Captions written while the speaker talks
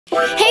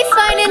Hey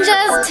Spy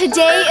Ninjas,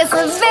 today is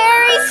a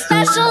very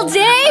special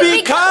day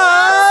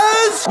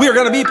because we are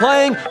gonna be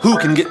playing Who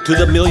Can Get to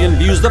the Million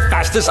Views the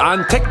Fastest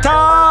on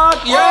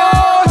TikTok. Yo,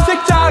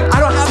 TikTok! I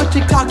don't have a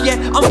TikTok yet.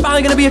 I'm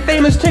finally gonna be a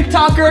famous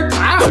TikToker.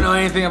 I don't know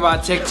anything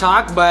about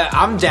TikTok, but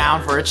I'm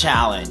down for a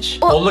challenge.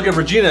 Oh, look at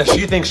Regina.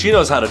 She thinks she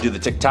knows how to do the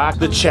TikTok.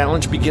 The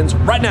challenge begins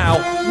right now.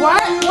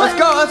 What? Let's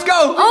go, let's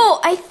go. Oh,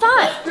 I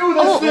thought.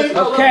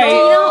 Okay,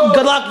 no.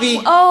 good luck, V.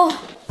 I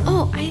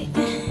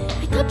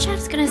thought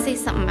Chad's gonna say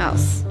something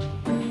else.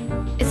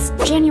 It's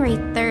January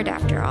 3rd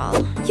after all.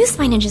 You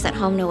Spy Ninjas at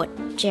home know what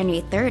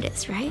January 3rd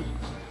is, right?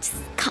 Just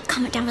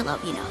comment down below,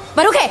 you know.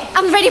 But okay,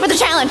 I'm ready for the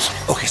challenge.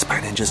 Okay, Spy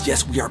Ninjas,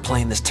 yes, we are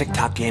playing this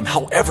TikTok game.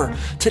 However,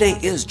 today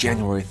is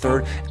January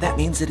 3rd. That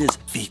means it is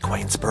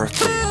Qwaint's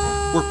birthday.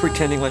 We're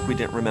pretending like we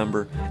didn't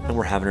remember, and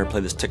we're having her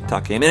play this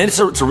TikTok game. And it's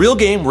a real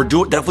game. We're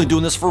definitely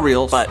doing this for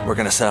real, but we're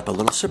gonna set up a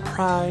little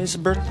surprise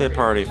birthday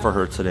party for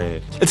her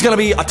today. It's gonna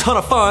be a ton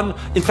of fun.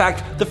 In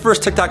fact, the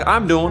first TikTok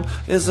I'm doing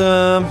is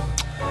a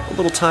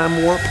little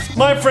time warp.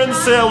 My friends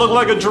say I look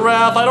like a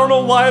giraffe. I don't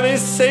know why they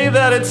say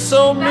that. It's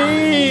so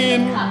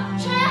mean.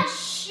 Chad,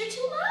 shh, you're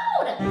too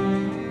loud.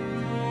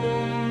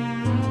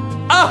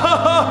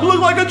 Ah, look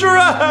like a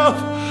giraffe.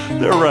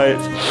 They're right.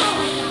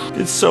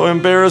 It's so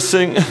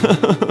embarrassing.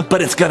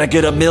 But it's gonna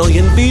get 1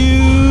 million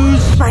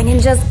views. Spy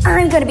Ninjas,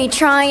 I'm gonna be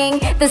trying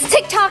this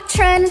TikTok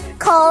trend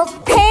called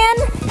pan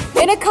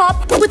in a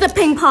cup with a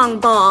ping pong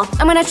ball.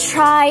 I'm gonna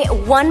try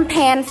one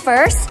pan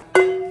first.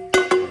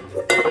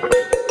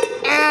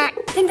 I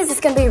think this is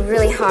gonna be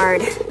really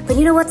hard. But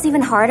you know what's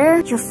even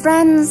harder? Your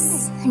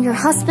friends and your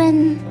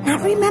husband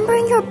not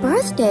remembering your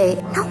birthday.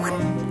 No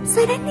one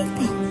said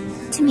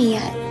anything to me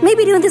yet.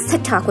 Maybe doing this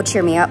TikTok would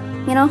cheer me up,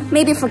 you know?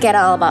 Maybe forget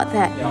all about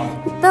that.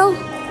 They'll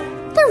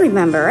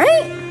remember,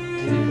 right?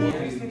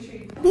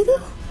 Maybe?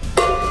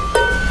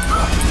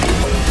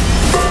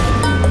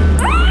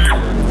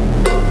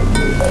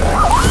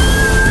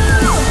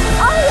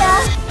 Oh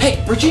yeah!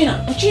 Hey,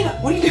 Regina,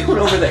 what are you doing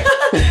over there?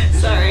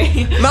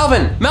 Sorry.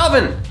 Melvin!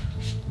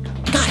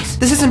 Guys,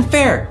 this isn't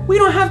fair. We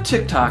don't have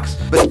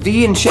TikToks, but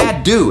V and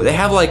Chad do. They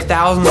have like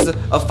thousands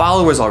of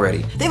followers already.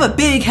 They have a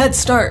big head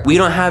start. We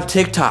don't have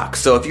TikToks,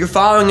 so if you're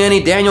following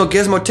any Daniel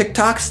Gizmo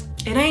TikToks,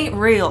 It ain't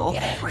real.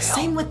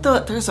 Same with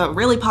there's a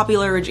really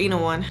popular Regina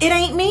one. It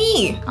ain't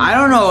me. I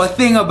don't know a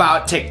thing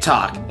about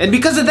TikTok. And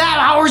because of that,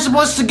 how we're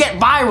supposed to get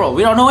viral?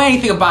 We don't know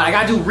anything about it. I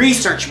gotta do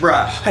research,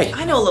 bruh. hey,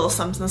 I know a little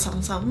something.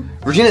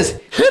 Regina's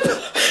hip.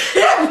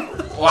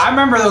 Well, I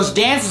remember those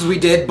dances we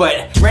did,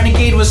 but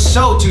Renegade was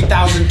so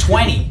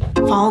 2020.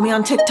 Follow me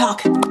on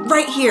TikTok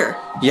right here.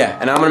 Yeah,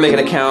 and I'm gonna make an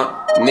account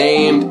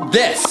named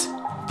this.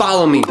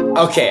 Follow me.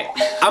 Okay,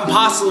 I'm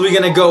possibly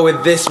gonna go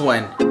with this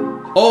one.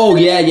 Oh,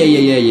 yeah.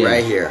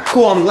 Right here.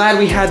 Cool, I'm glad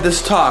we had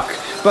this talk.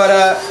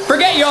 But,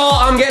 forget y'all,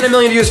 I'm getting 1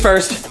 million views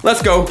first.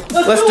 Let's go.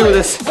 Let's do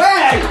this.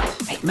 Hey!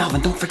 Hey, Melvin,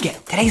 don't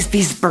forget, today's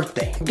V's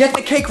birthday. Get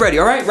the cake ready,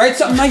 all right? Write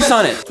something nice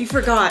on it. You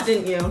forgot,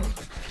 didn't you?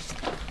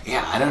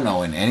 Yeah, I don't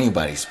know when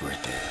anybody's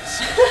birthday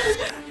is.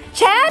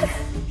 Chad?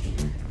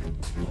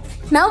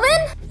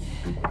 Melvin?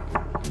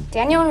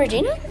 Daniel and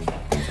Regina?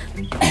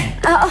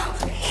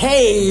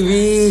 Hey,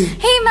 V.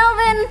 Hey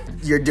Melvin!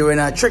 You're doing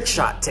a trick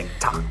shot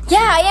TikTok. Yeah,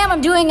 I am.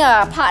 I'm doing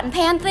a pot and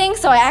pan thing,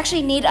 so I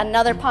actually need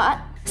another pot.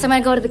 So I'm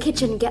gonna go to the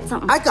kitchen and get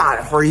something. I got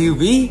it for you,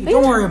 V.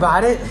 Don't worry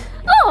about it.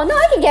 Oh, no,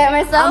 I can get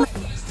it myself.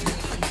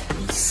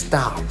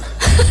 Stop.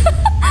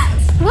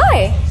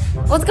 Why?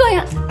 What's going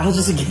on? I'll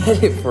just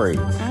get it for you.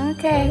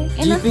 Okay.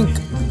 Do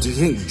you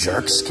think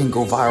jerks can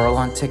go viral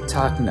on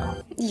TikTok? No.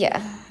 Yeah.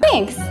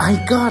 Thanks. I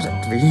got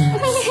it, V.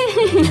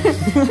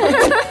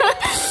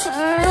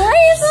 Why are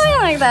you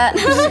smiling like that?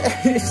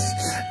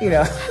 You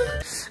know.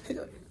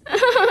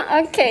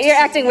 Okay, you're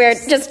acting weird.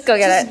 Just go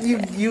get it.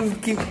 You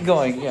keep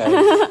going,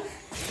 yeah.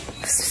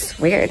 It's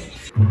weird.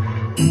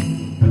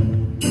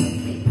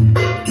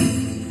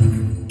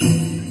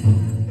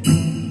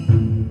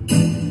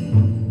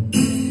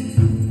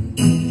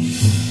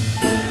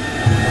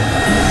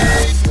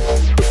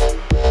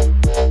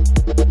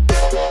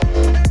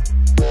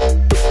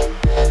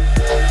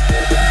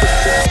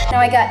 Now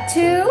I got 2.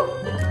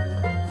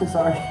 I'm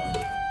sorry. I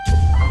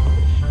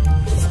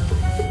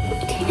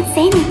didn't even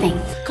say anything.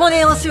 Come on,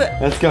 Daniel, let's do it.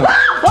 Let's go.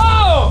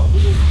 Whoa!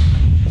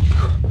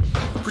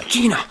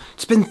 Regina,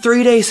 it's been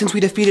 3 days since we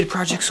defeated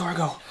Project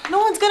Sorgo. No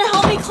one's gonna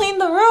help me clean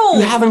the room.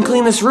 You haven't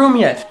cleaned this room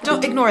yet.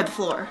 Don't ignore the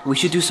floor. We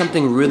should do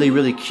something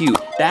really cute.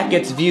 That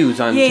gets views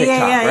on Yeah,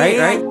 TikTok, right?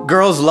 yeah. Right?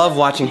 Girls love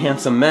watching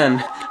handsome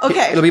men.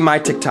 Okay. It'll be my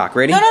TikTok.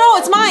 Ready? No,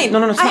 it's mine.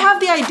 No, it's I not. have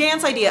the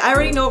dance idea. I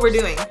already know what we're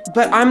doing.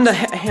 But I'm the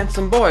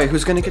handsome boy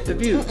who's gonna get the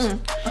views.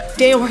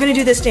 Daniel, we're gonna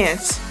do this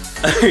dance.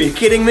 Are you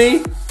kidding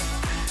me?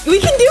 We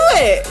can do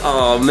it.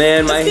 Oh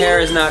man, my hair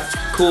is not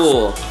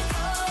cool.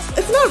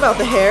 It's not about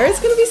the hair. It's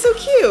gonna be so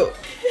cute.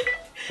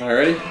 All right,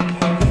 ready?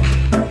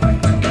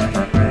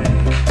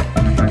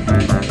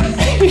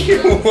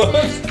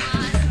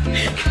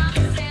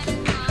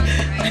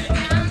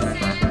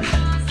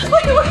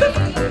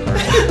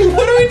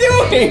 What are we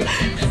doing?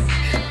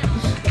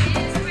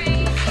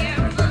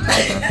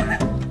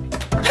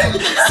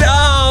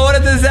 Oh, what a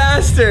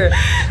disaster.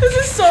 This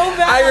is so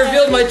bad. I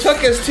revealed my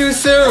TOKS too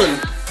soon.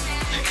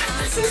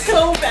 This is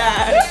so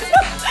bad.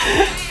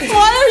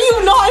 Why are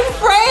you not in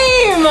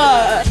frame?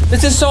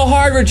 This is so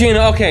hard,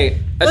 Regina. Okay.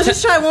 Let's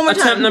just try it one more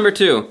time. Attempt number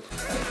 2.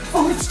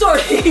 Oh, it's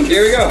starting.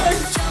 Here we go.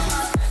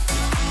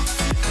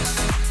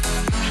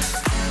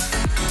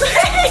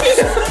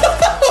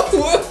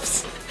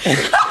 Whoops.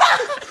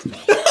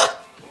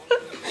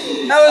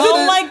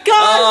 Oh my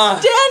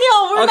gosh,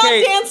 Daniel, we're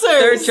not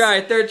dancers.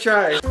 Third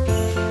try.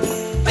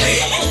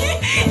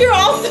 You're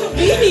off the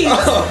beat.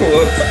 Oh,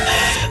 whoops.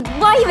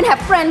 Why even have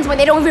friends when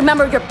they don't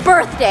remember your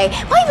birthday?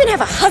 Why even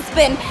have a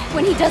husband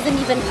when he doesn't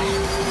even,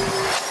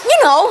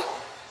 you know,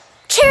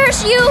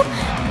 cherish you,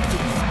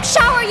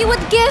 shower you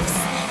with gifts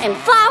and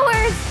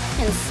flowers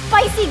and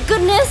spicy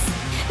goodness?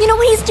 You know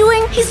what he's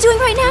doing? He's doing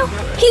right now?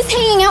 He's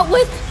hanging out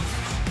with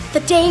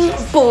the dang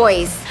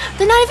boys.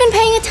 They're not even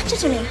paying attention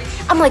to me.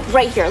 I'm like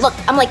right here. Look,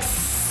 I'm like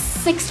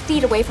 6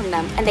 feet away from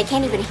them and they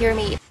can't even hear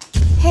me.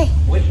 Hey.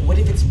 What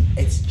if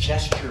it's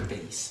gesture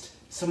based?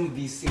 Some of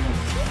these things.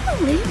 Can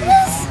you believe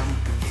this?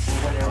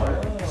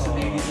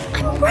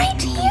 I'm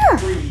right here.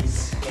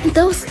 And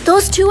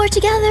those two are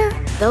together.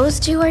 Those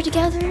two are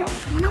together. I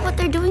don't know what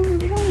they're doing in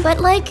the room, but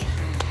like,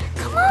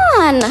 come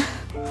on.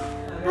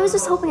 I was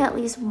just hoping at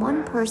least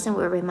one person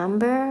would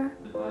remember,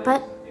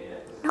 but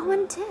no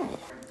one did.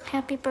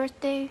 Happy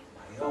birthday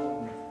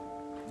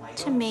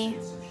to me.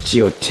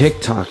 Geo,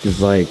 TikTok is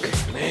like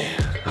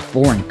a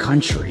foreign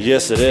country.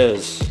 Yes, it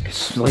is.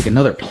 It's like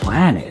another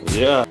planet.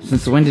 Yeah.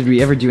 Since when did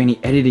we ever do any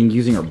editing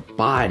using our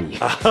body?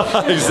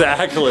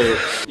 Exactly.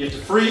 You have to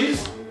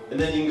freeze, and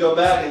then you can go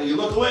back and you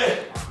look away.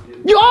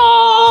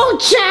 Yo,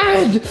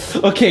 Chad!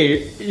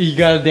 Okay, you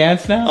gotta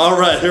dance now? All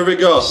right, here we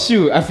go.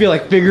 Shoot, I feel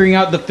like figuring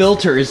out the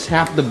filter is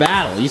half the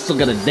battle. You still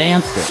gotta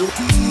dance it.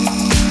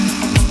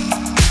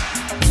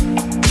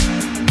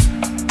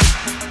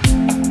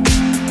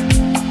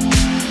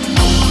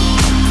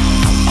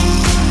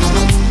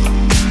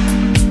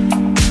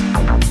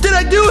 Did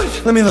I do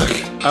it? Let me look.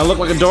 I look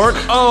like a dork?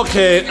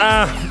 Okay,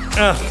 not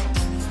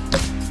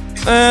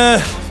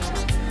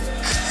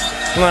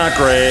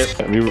great.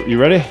 You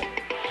ready?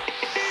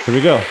 Here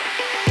we go.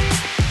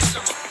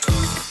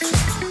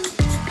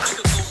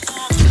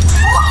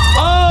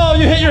 Oh,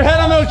 you hit your head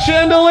on the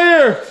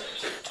chandelier.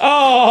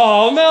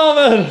 Oh,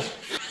 Melvin.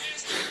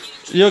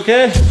 You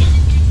okay?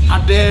 I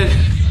did.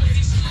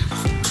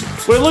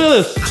 Wait, look at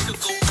this.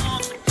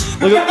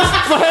 Look at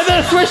my head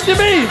that switched to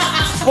me.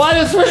 Why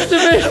did it switch to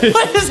me?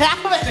 What is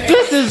happening?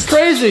 This is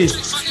crazy.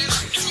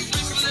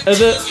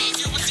 Is it?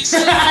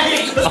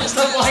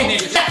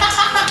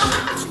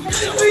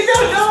 We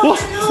don't know.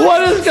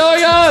 What is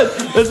going on?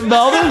 Is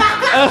Melvin?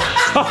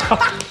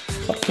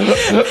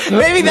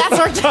 Maybe that's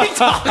our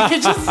TikTok.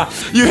 It just...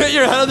 You hit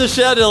your head on the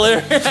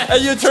chandelier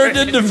and you turned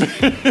into me.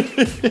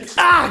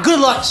 Ah, good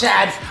luck,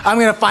 Chad. I'm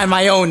gonna find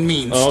my own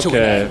means to it.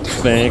 Okay,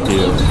 thank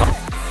you.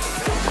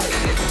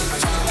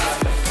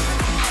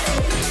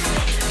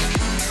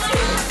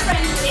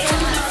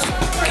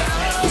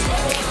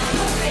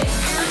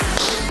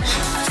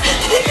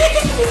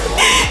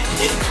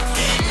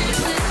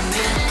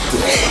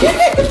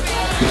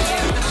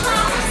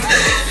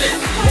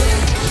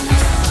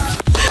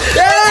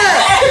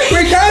 We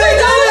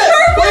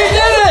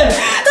did it!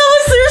 That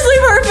was seriously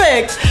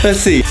perfect. Let's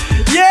see.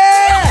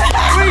 Yeah!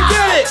 We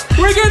did it!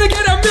 We're gonna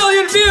get 1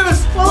 million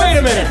views! Wait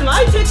a minute. It's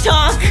my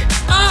TikTok.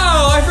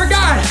 Oh, I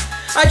forgot.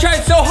 I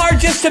tried so hard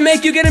just to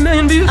make you get 1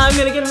 million views. I'm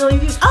gonna get 1 million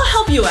views. I'll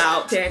help you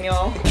out,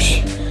 Daniel.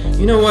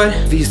 You know what?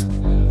 V's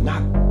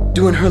not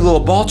doing her little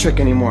ball trick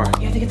anymore.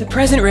 You have to get the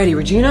present ready,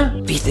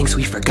 Regina. V thinks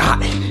we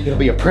forgot. It'll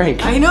be a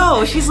prank. I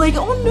know. She's like,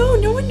 oh no,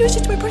 no one knows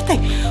it's my birthday.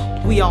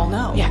 We all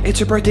know. Yeah, it's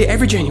her birthday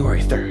every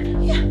January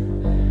 3rd. Yeah.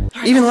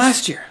 Even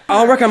last year.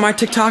 I'll work on my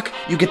TikTok,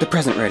 you get the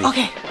present ready.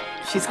 Okay.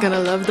 She's gonna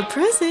love the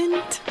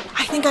present.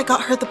 I think I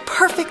got her the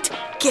perfect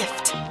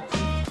gift.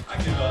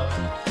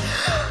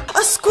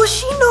 A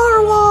squishy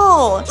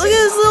narwhal! Look at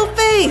his little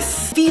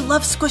face! V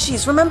loves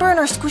squishies. Remember in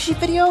our squishy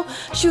video?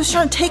 She was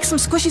trying to take some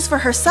squishies for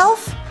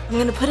herself? I'm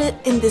gonna put it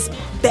in this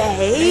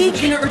bag.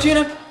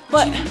 Regina.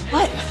 What?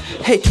 What?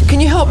 Hey, can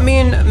you help me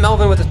and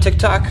Melvin with the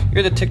TikTok?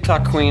 You're the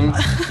TikTok queen.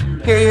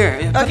 Here.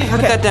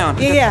 Put that down.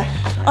 Yeah.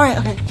 All right,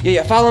 okay.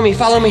 Yeah, follow me.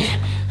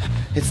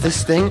 It's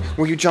this thing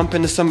where you jump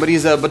into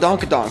somebody's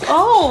badonkadonk.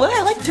 Oh,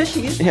 I like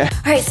tushies. Yeah.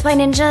 All right, Spy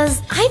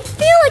Ninjas, I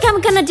feel like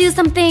I'm gonna do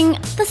something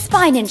the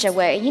Spy Ninja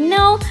way, you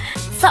know?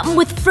 Something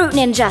with Fruit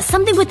Ninja,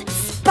 something with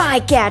spy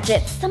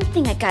gadgets,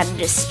 something I gotta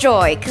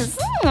destroy, cause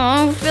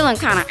I'm feeling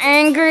kinda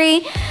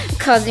angry,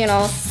 cause, you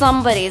know,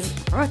 somebody's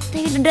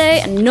birthday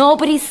today and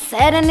nobody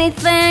said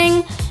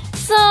anything.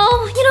 So,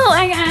 you know,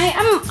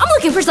 I'm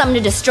looking for something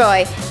to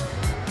destroy.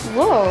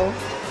 Whoa.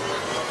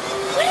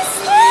 What is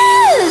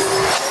this?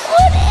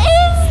 What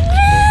is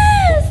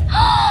this?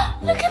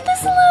 Look at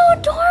this little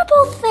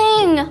adorable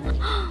thing.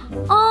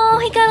 Oh,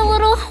 he got a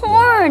little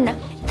horn.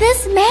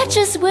 This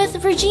matches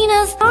with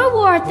Regina's Star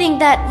Wars thing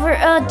that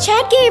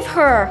Chad gave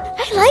her.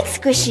 I like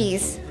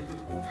squishies.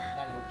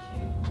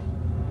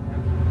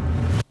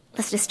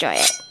 Let's destroy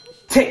it.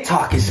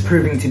 TikTok is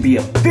proving to be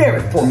a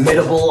very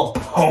formidable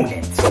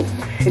opponent.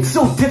 It's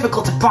so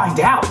difficult to find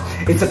out.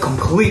 It's a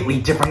completely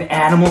different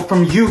animal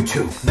from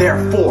YouTube.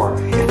 Therefore,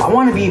 if I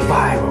want to be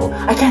viral,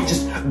 I can't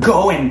just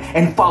go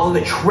and follow the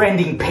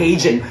trending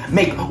page and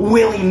make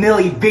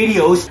willy-nilly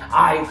videos.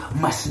 I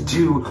must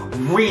do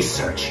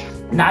research.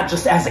 Not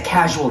just as a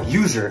casual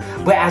user,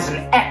 but as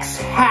an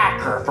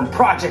ex-hacker from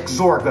Project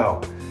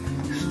Zorgo.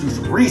 Let's do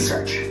some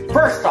research.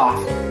 First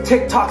off,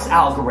 TikTok's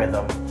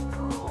algorithm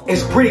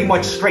is pretty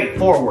much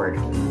straightforward.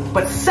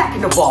 But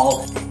second of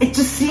all, it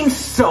just seems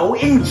so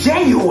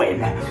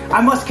ingenuine.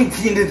 I must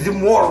continue to do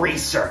more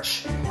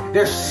research.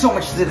 There's so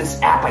much to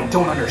this app I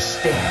don't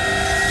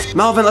understand.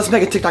 Melvin, let's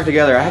make a TikTok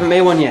together. I haven't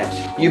made one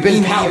yet. You've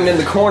been pouting in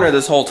the corner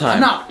this whole time. I'm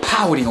not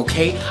pouting,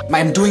 okay?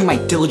 I'm doing my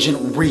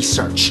diligent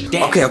research.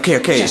 Damn.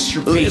 Okay.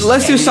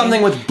 Let's do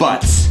something with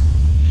butts.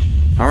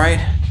 All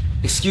right?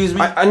 Excuse me?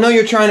 I know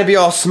you're trying to be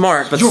all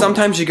smart, but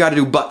sometimes you gotta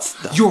do butt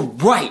stuff. You're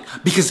right,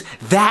 because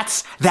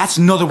that's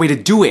another way to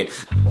do it.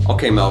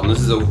 Okay, Melvin, this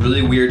is a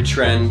really weird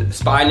trend.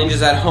 Spy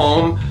ninjas at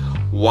home,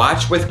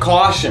 watch with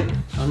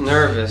caution. I'm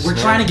nervous. We're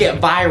trying to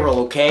get viral,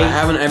 okay? I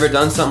haven't ever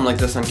done something like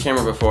this on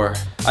camera before.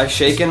 I've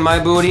shaken my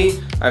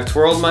booty, I've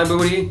twirled my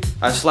booty,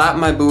 I've slapped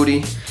my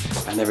booty.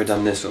 I've never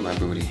done this with my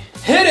booty.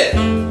 Hit it!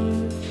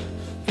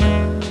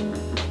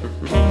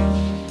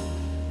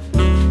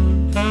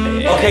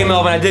 Okay,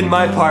 Melvin, I did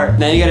my part.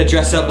 Now you gotta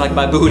dress up like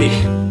my booty.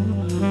 Hey!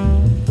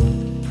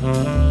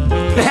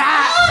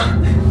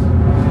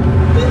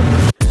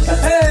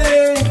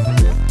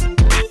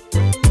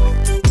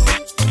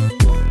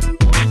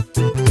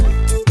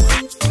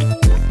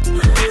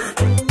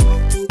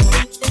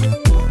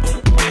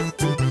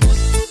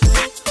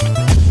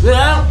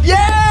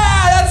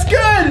 Yeah, that's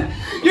good!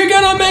 You're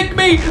gonna make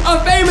me a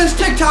famous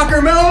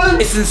TikToker,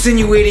 Melvin! It's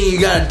insinuating you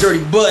got a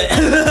dirty butt.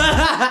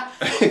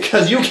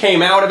 Because you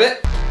came out of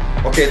it.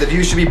 Okay, the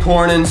views should be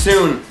pouring in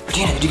soon.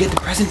 Regina, did you get the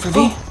present for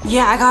V? Oh,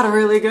 yeah, I got a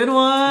really good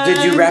one.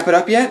 Did you wrap it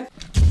up yet?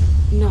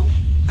 No,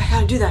 I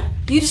gotta do that.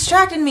 You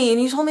distracted me and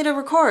you told me to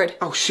record.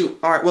 Oh, shoot.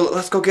 All right, well,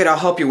 let's go get it. I'll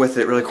help you with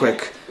it really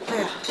quick. Oh,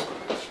 yeah.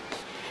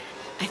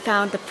 I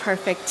found the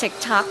perfect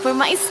TikTok for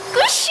my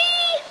squishy.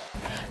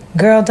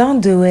 Girl,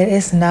 don't do it.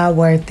 It's not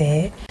worth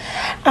it.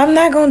 I'm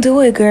not gonna do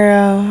it,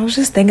 girl. I was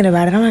just thinking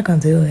about it. I'm not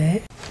gonna do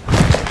it.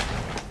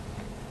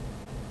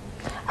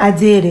 I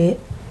did it.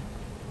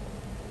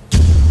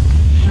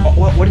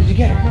 What did you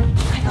get her?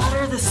 I got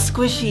her the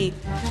squishy.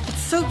 It's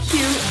so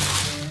cute.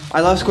 I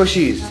love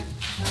squishies.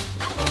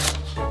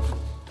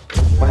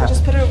 What I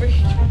happened? just put it over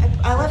here.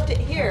 I left it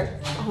here.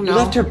 Oh no. You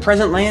left her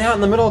present laying out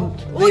in the middle of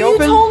the Well, you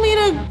open? told me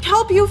to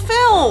help you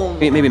film.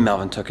 Maybe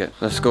Melvin took it.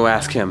 Let's go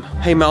ask him.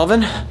 Hey,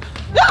 Melvin.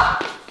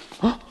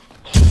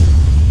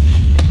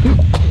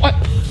 What?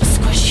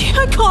 Squishy,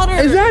 I got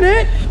her. Is that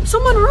it?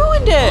 Someone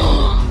ruined it.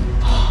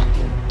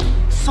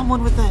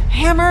 Someone with a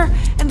hammer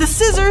and the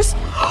scissors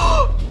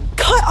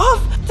cut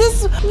off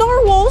this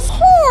narwhal's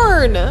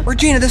horn.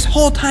 Regina, this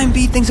whole time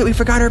V thinks that we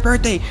forgot her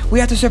birthday. We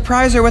have to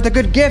surprise her with a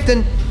good gift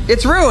and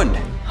it's ruined.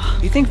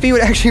 You think V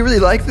would actually really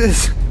like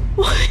this?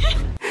 What?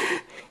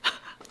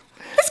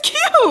 It's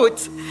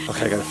cute.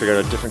 Okay, I gotta figure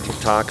out a different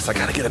TikTok, because I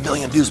gotta get 1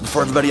 million views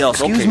before everybody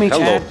else. Excuse me,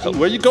 Hello. Chad.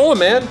 Where you going,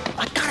 man?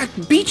 I gotta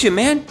beat you,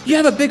 man. You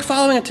have a big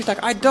following on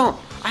TikTok. I don't.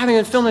 I haven't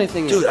even filmed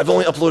anything yet. Dude, I've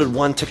only uploaded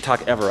 1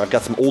 TikTok ever. I've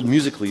got some old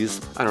Musical.lys.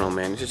 I don't know,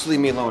 man. Just leave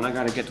me alone. I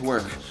gotta get to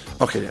work.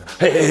 Okay, yeah.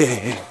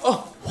 Hey.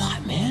 Oh,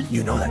 what, man?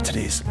 You know that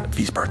today's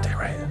V's birthday,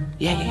 right?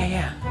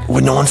 Yeah.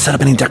 Well, no one set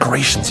up any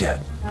decorations yet.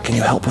 Can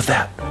you help with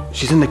that?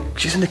 She's in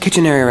the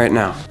kitchen area right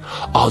now.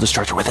 I'll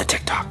distract her with a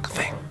TikTok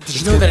thing. Did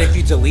you know that if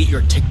you delete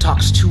your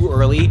TikToks too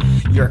early,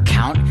 your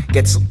account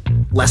gets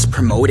less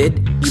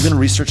promoted? You've been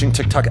researching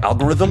TikTok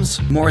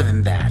algorithms? More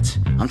than that,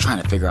 I'm trying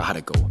to figure out how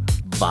to go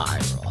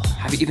viral.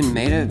 Have you even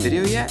made a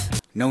video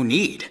yet? No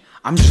need.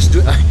 I'm just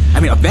doing, I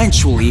mean,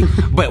 eventually,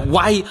 but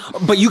why,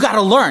 but you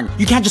gotta learn.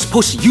 You can't just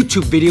post a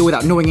YouTube video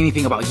without knowing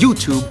anything about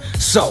YouTube,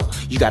 so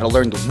you gotta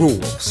learn the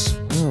rules.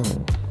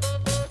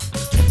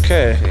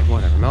 Okay. Okay,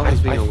 whatever.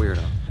 Melvin's being a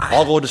weirdo.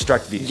 I'll go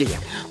distract V. Yeah.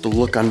 The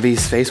look on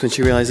V's face when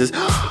she realizes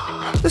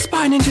the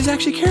spy ninjas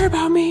actually care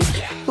about me.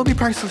 It'll be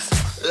priceless.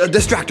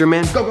 Distract her,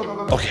 man. Go.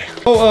 Okay.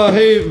 Oh,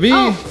 hey, V.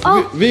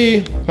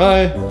 V,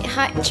 hi.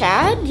 Hi,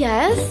 Chad,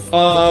 yes?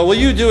 Will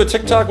you do a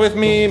TikTok with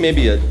me?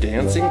 Maybe a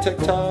dancing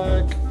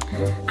TikTok?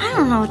 I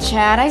don't know,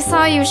 Chad. I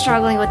saw you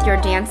struggling with your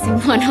dancing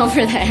one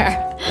over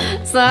there.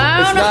 So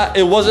I don't know.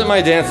 It wasn't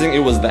my dancing, it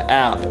was the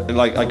app. And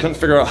like, I couldn't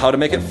figure out how to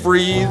make it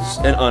freeze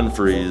and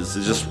unfreeze.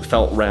 It just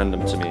felt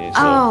random to me. So.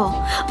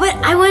 Oh, but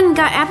I went and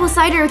got apple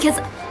cider because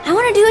I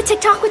want to do a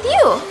TikTok with you.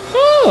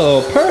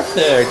 Oh,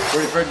 perfect.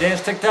 Ready for a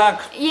dance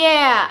TikTok?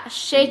 Yeah,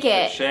 shake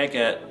it. Shake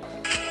it.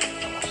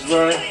 She's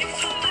learning.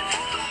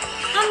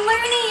 I'm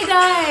learning, you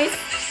guys.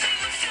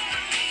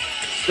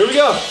 Here we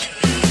go.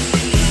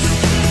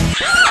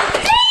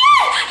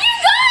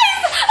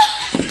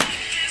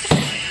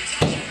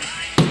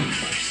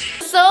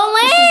 So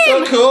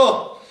lame! So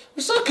cool.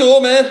 We're so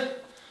cool, man.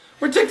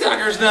 We're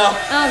TikTokers now.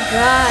 Oh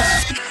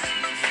gosh.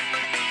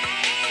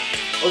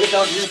 Okay,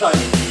 Alex, you're fine.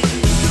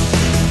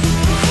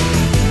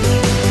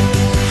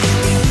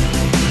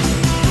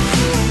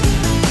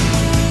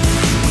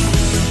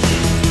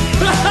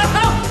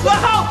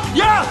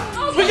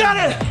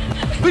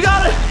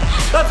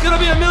 That's gonna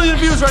be 1 million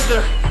views right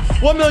there.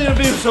 1 million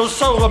views, that was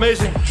so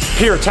amazing.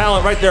 Pure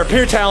talent right there,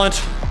 pure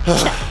talent.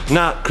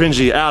 Not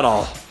cringy at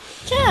all.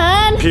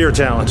 Jen. Pure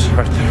talent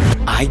right there.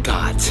 I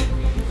got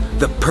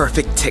the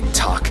perfect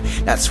TikTok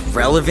that's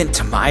relevant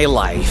to my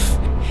life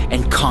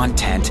and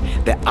content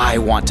that I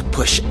want to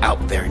push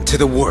out there into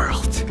the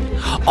world.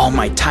 All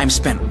my time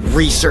spent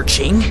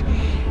researching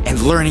and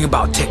learning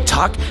about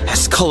TikTok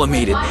has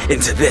culminated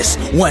into this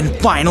one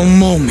final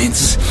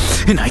moment.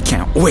 And I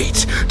can't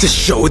wait to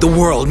show the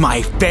world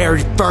my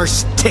very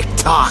first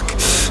TikTok. I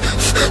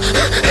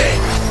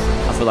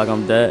feel like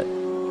I'm dead.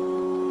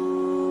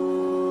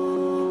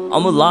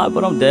 I'm alive,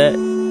 but I'm dead.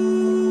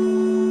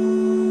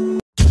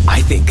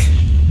 I think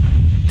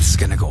this is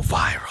gonna go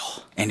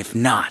viral. And if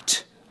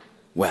not,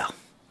 well,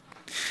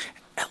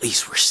 at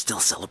least we're still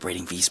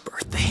celebrating V's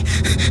birthday.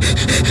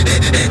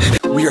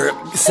 We are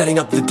setting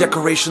up the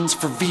decorations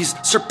for V's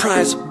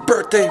surprise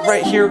birthday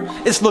right here.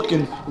 It's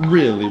looking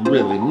really,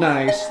 really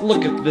nice.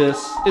 Look at this.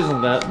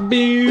 Isn't that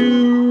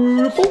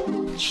beautiful?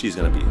 She's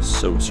gonna be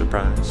so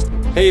surprised.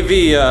 Hey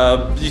V,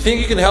 you think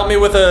you can help me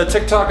with a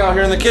TikTok out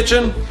here in the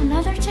kitchen?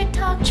 Another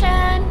TikTok,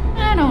 Chad?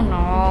 I don't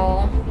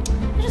know.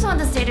 I just want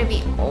this day to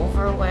be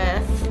over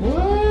with.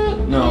 What?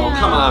 No,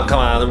 Yeah. come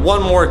on.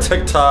 One more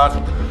TikTok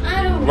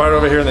I don't know. right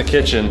over here in the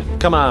kitchen.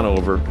 Come on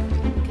over.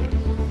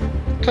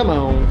 Come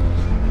on.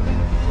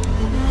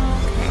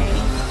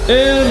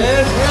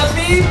 And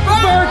happy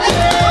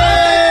birthday!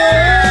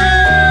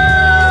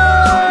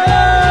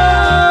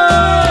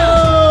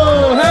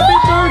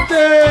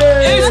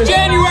 It's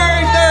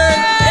January 3rd.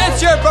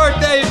 It's your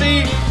birthday, V.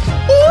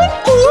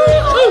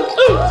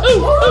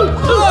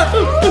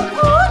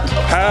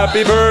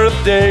 Happy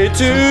birthday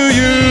to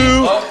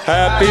you.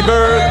 Happy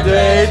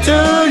birthday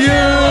to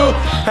you.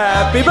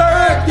 Happy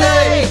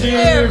birthday,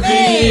 dear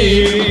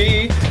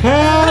V.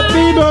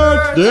 Happy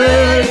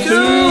birthday to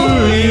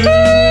you.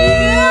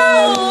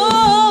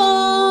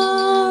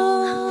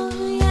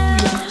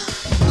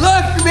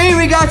 Look, V,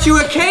 we got you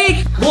a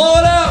cake. Blow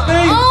it out, V.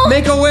 Oh.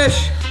 Make a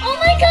wish. Oh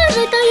my gosh,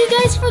 I thought you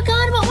guys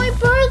forgot about my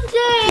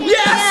birthday.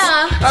 Yes!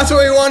 Yeah. That's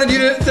what we wanted you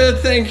to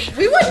think.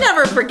 We would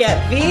never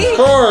forget, V. Of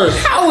course.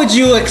 How would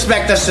you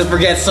expect us to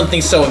forget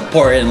something so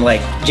important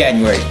like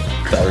January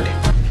 3rd?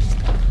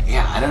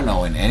 Yeah, I don't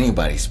know when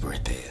anybody's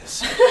birthday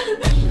is.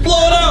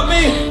 Blow it out,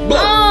 V.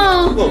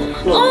 Blow.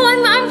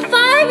 Oh, I'm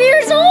 5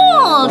 years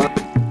old.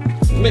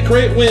 Make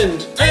great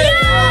wind. Yay!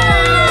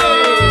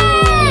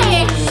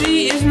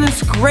 See, isn't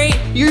this great?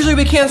 Usually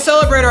we can't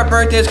celebrate our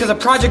birthdays because of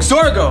Project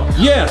Zorgo.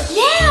 Yes.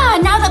 Yeah,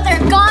 now that they're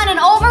gone and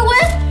over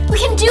with, we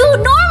can do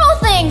normal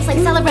things like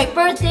celebrate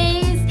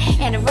birthdays,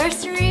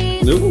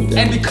 anniversaries.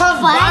 And become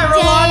Flag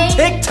viral on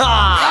Day.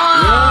 TikTok.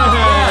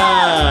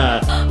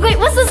 Yeah. Wait,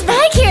 what's this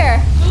bag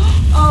here?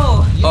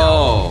 Oh,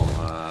 Oh,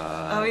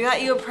 we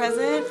got you a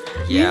present.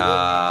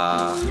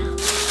 yeah.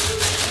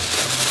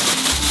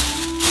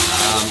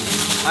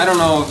 I don't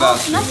know about.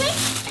 Nothing?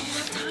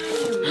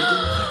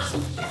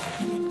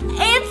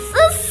 It's a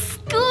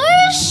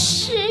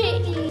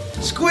squishy.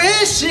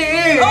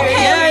 Squishy. Okay.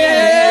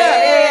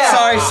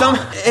 Yeah. Sorry,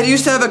 it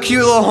used to have a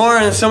cute little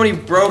horn and somebody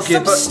broke it.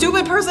 Some But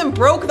stupid person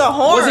broke the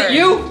horn. was it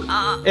you?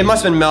 It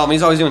must have been Melvin.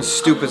 He's always doing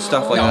stupid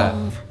stuff like that.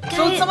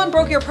 So someone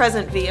broke your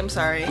present, V. I'm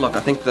sorry. Look, I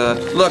think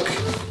look.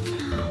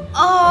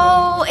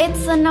 Oh,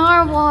 it's a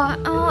narwhal.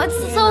 Oh, it's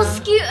so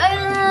cute.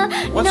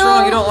 What's no,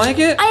 wrong? You don't like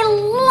it? I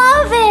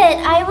love it.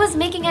 I was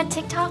making a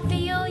TikTok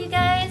video, you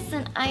guys,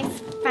 and I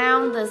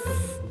found this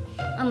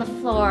on the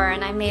floor,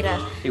 and I made a.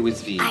 It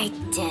was V. I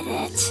did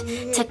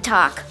it.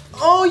 TikTok.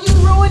 Oh, you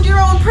ruined your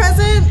own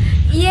present?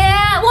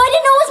 Yeah. Well, I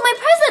didn't know it was my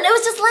present. It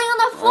was just laying on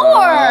the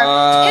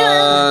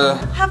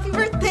floor. Happy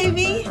birthday,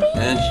 V.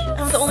 And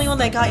I was the only one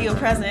that got you a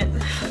present.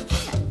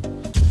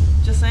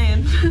 Just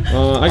saying.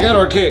 I got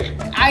our cake.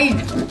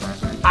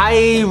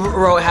 I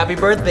wrote happy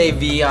birthday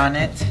V on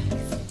it.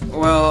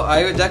 well,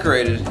 I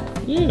decorated.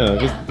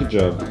 Yeah, good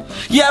job.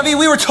 Yeah, V,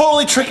 we were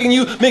totally tricking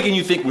you, making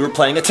you think we were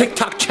playing a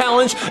TikTok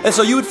challenge, and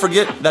so you would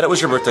forget that it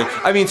was your birthday.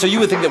 I mean, so you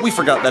would think that we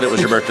forgot that it was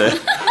your birthday.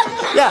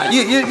 Yeah,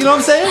 you know what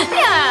I'm saying?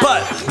 Yeah.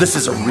 But this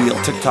is a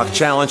real TikTok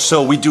challenge,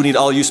 so we do need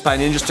all you Spy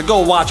Ninjas to go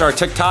watch our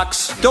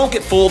TikToks. Don't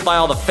get fooled by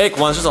all the fake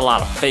ones. There's a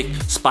lot of fake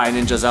Spy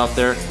Ninjas out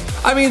there.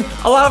 I mean,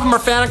 a lot of them are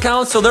fan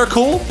accounts, so they're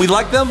cool. We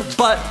like them,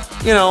 but,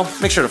 you know,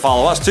 make sure to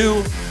follow us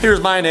too.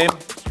 Here's my name.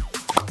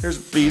 Here's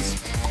V's.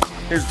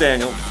 Here's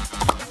Daniel.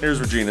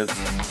 Here's Regina's.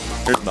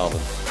 Here's Melvin.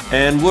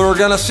 And we're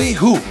gonna see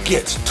who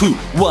gets to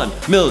 1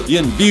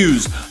 million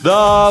views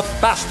the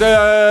fastest.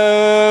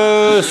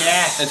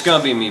 Yes, it's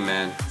gonna be me,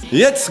 man.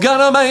 It's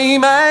gonna be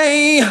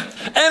me.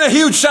 And a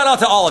huge shout out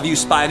to all of you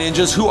Spy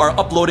Ninjas who are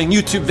uploading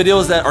YouTube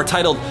videos that are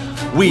titled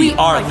We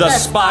Are the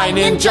Spy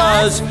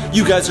Ninjas.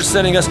 You guys are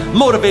sending us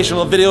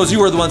motivational videos.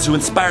 You are the ones who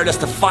inspired us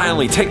to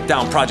finally take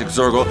down Project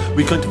Zorgo.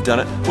 We couldn't have done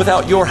it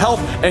without your help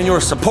and your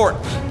support.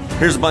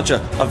 Here's a bunch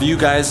of you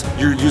guys,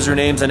 your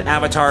usernames and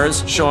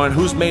avatars showing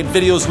who's made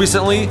videos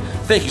recently.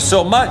 Thank you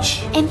so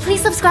much. And please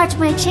subscribe to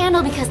my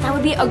channel because that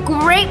would be a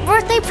great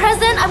birthday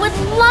present. I would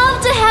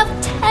love to have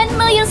 10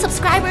 million million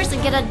subscribers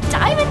and get a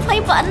diamond play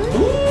button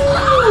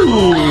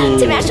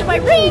to match with my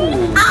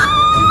ring.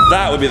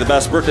 That would be the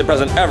best birthday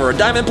present ever. A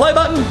diamond play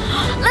button.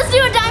 Let's do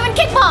a diamond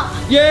kick bump.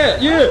 Yeah.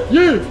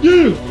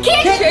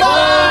 Kick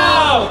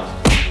bump.